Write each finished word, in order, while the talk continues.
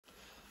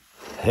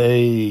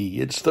Hey,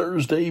 it's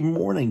Thursday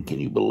morning.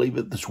 Can you believe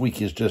it? This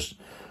week is just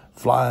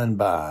flying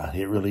by.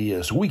 It really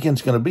is. The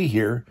weekend's going to be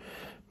here.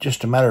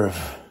 Just a matter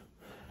of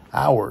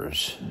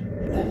hours.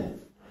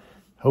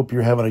 Hope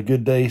you're having a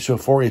good day so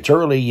far. It's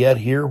early yet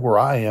here where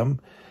I am,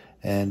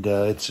 and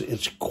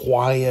it's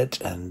quiet,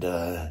 and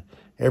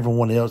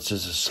everyone else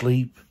is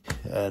asleep.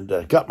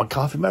 And got my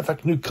coffee. Matter of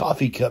fact, a new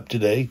coffee cup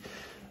today.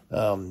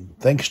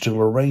 Thanks to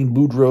Lorraine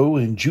Boudreau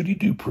and Judy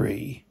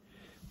Dupree.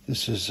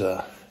 This is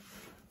a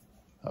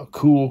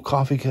cool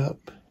coffee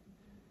cup.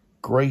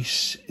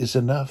 Grace is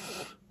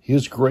enough.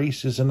 His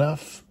grace is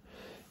enough.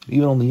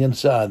 Even on the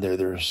inside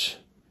there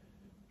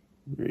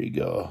you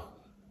go.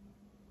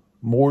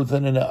 More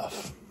than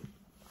enough.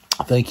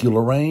 Thank you,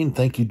 Lorraine.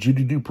 Thank you,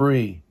 Judy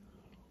Dupree.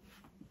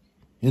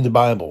 In the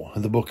Bible,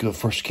 in the book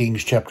of 1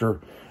 Kings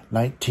chapter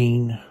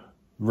 19,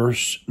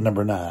 verse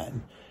number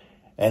 9.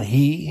 And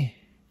he,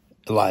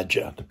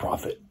 Elijah, the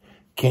prophet,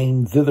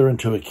 came thither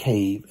into a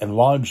cave and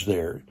lodged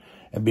there.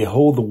 And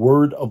behold, the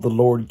word of the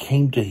Lord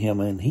came to him,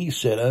 and he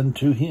said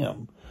unto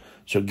him,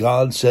 so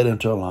God said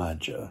unto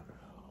Elijah,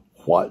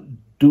 what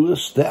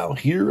doest thou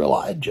here,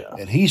 Elijah?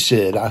 And he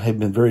said, I have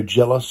been very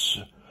jealous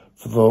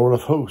for the Lord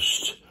of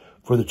hosts.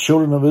 For the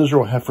children of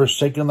Israel have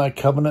forsaken thy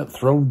covenant,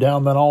 thrown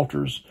down thine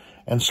altars,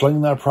 and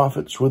slain thy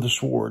prophets with the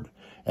sword.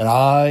 And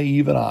I,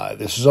 even I,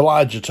 this is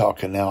Elijah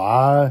talking now,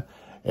 I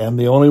am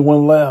the only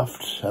one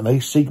left, and they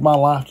seek my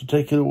life to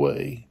take it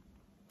away.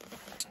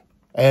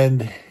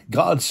 And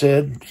God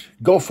said,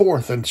 go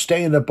forth and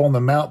stand up on the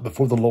mount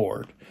before the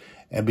Lord.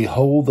 And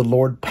behold, the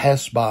Lord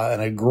passed by,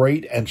 and a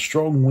great and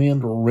strong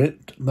wind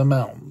rent the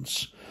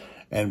mountains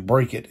and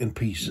brake it in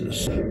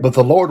pieces. But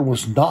the Lord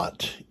was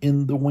not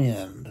in the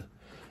wind.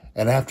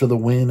 And after the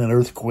wind, an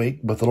earthquake,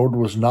 but the Lord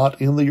was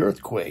not in the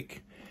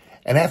earthquake.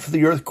 And after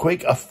the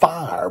earthquake, a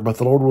fire, but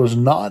the Lord was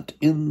not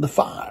in the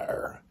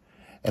fire.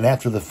 And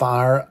after the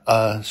fire,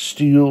 a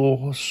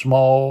still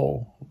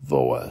small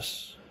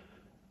voice.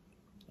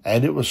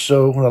 And it was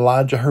so when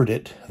Elijah heard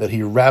it, that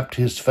he wrapped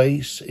his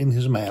face in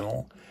his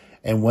mantle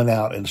and went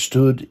out and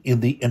stood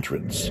in the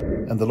entrance.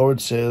 And the Lord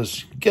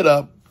says, get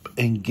up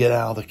and get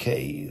out of the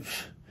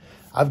cave.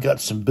 I've got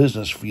some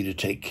business for you to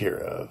take care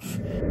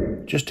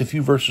of. Just a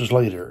few verses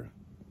later,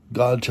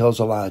 God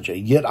tells Elijah,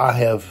 yet I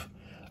have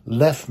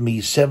left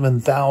me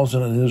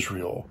 7,000 in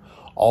Israel,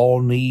 all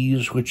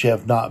knees which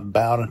have not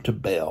bowed unto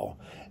Baal,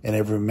 and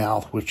every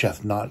mouth which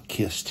hath not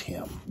kissed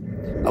him.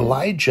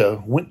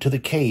 Elijah went to the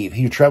cave.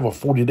 He traveled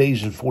 40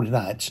 days and 40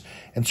 nights.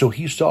 And so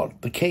he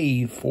sought the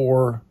cave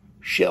for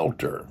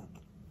shelter.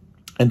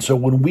 And so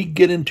when we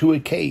get into a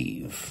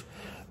cave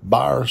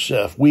by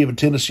ourselves, we have a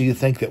tendency to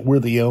think that we're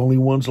the only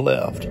ones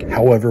left.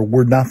 However,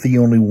 we're not the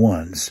only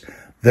ones.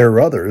 There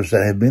are others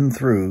that have been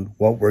through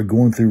what we're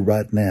going through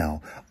right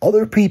now.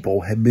 Other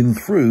people have been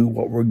through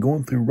what we're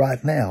going through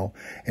right now.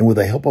 And with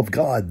the help of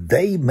God,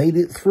 they made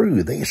it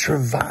through. They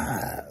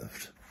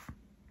survived.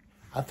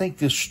 I think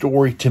this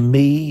story, to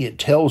me, it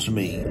tells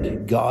me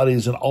that God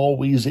isn't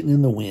always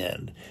in the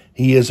wind.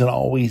 He isn't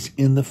always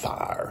in the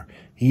fire.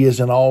 He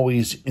isn't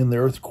always in the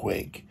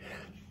earthquake.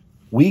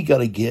 We got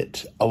to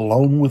get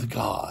alone with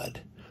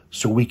God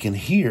so we can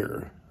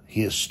hear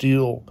his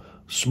still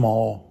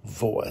small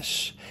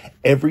voice.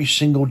 Every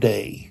single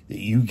day that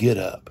you get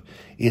up,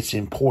 it's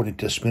important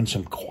to spend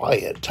some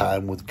quiet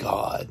time with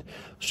God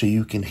so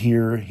you can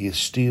hear his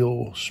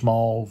still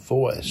small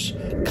voice.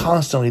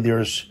 Constantly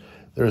there's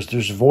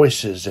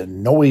voices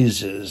and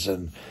noises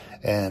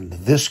and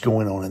this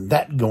going on and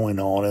that going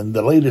on and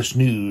the latest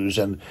news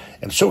and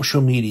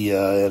social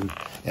media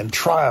and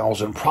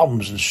trials and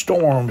problems and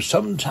storms.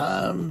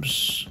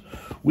 Sometimes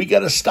we got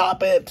to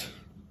stop it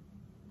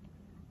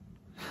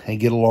and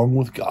get along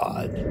with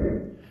God.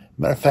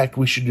 Matter of fact,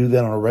 we should do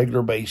that on a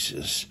regular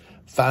basis.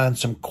 Find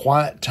some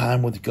quiet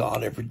time with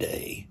God every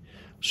day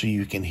so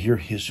you can hear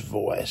his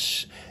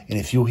voice. And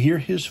if you'll hear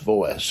his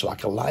voice,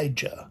 like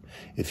Elijah,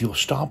 if you'll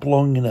stop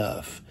long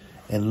enough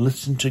and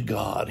listen to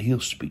God, he'll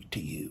speak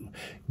to you.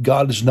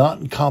 God is not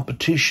in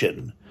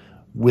competition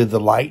with the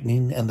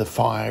lightning and the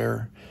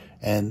fire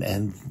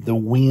and the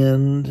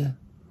wind.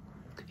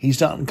 He's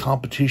not in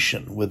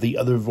competition with the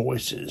other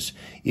voices.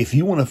 If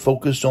you want to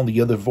focus on the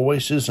other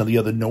voices and the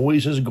other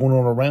noises going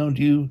on around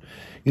you,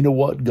 you know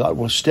what? God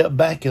will step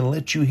back and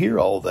let you hear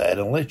all that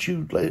and let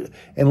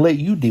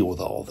you deal with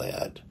all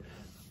that.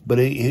 But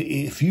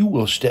if you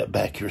will step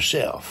back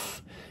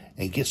yourself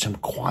and get some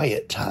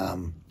quiet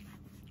time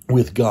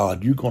with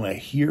God, you're going to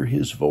hear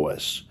his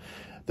voice.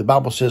 The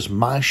Bible says,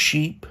 my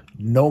sheep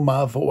know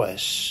my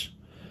voice.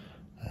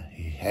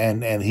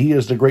 And he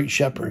is the great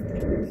shepherd.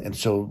 And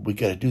so we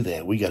got to do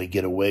that. We got to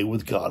get away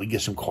with God and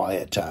get some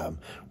quiet time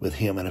with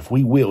him. And if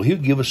we will, he'll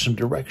give us some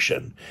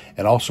direction.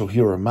 And also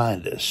he'll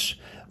remind us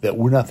that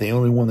we're not the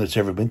only one that's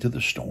ever been through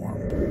the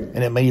storm.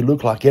 And it may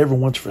look like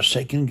everyone's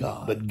forsaken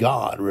God, but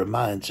God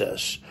reminds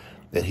us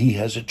that he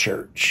has a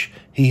church.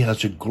 He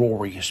has a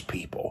glorious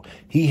people.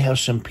 He has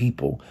some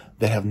people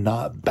that have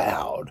not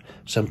bowed,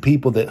 some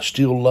people that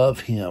still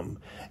love him,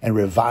 and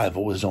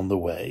revival is on the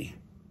way.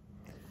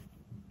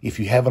 If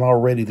you haven't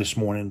already this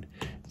morning,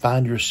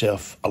 find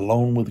yourself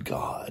alone with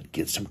God,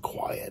 get some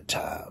quiet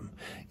time.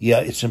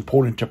 Yeah, it's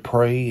important to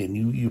pray,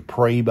 and you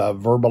pray by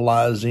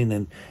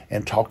verbalizing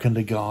and talking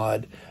to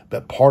God.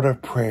 But part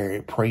of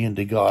praying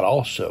to God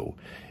also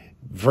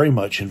very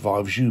much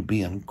involves you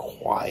being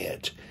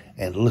quiet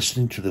and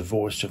listening to the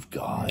voice of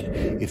God.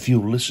 If you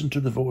listen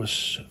to the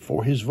voice,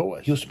 for his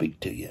voice, he'll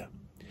speak to you,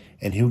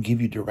 and he'll give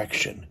you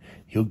direction.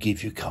 He'll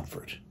give you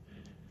comfort,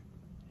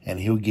 and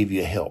he'll give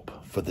you help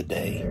for the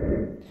day.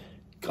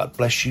 God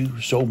bless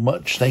you so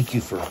much. Thank you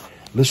for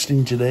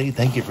listening today.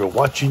 Thank you for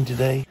watching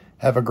today.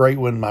 Have a great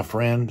one, my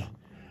friend.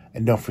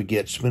 And don't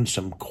forget, spend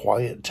some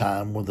quiet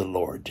time with the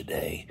Lord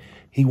today.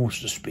 He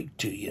wants to speak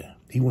to you.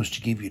 He wants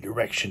to give you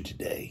direction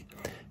today.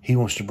 He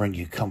wants to bring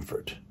you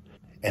comfort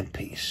and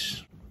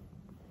peace.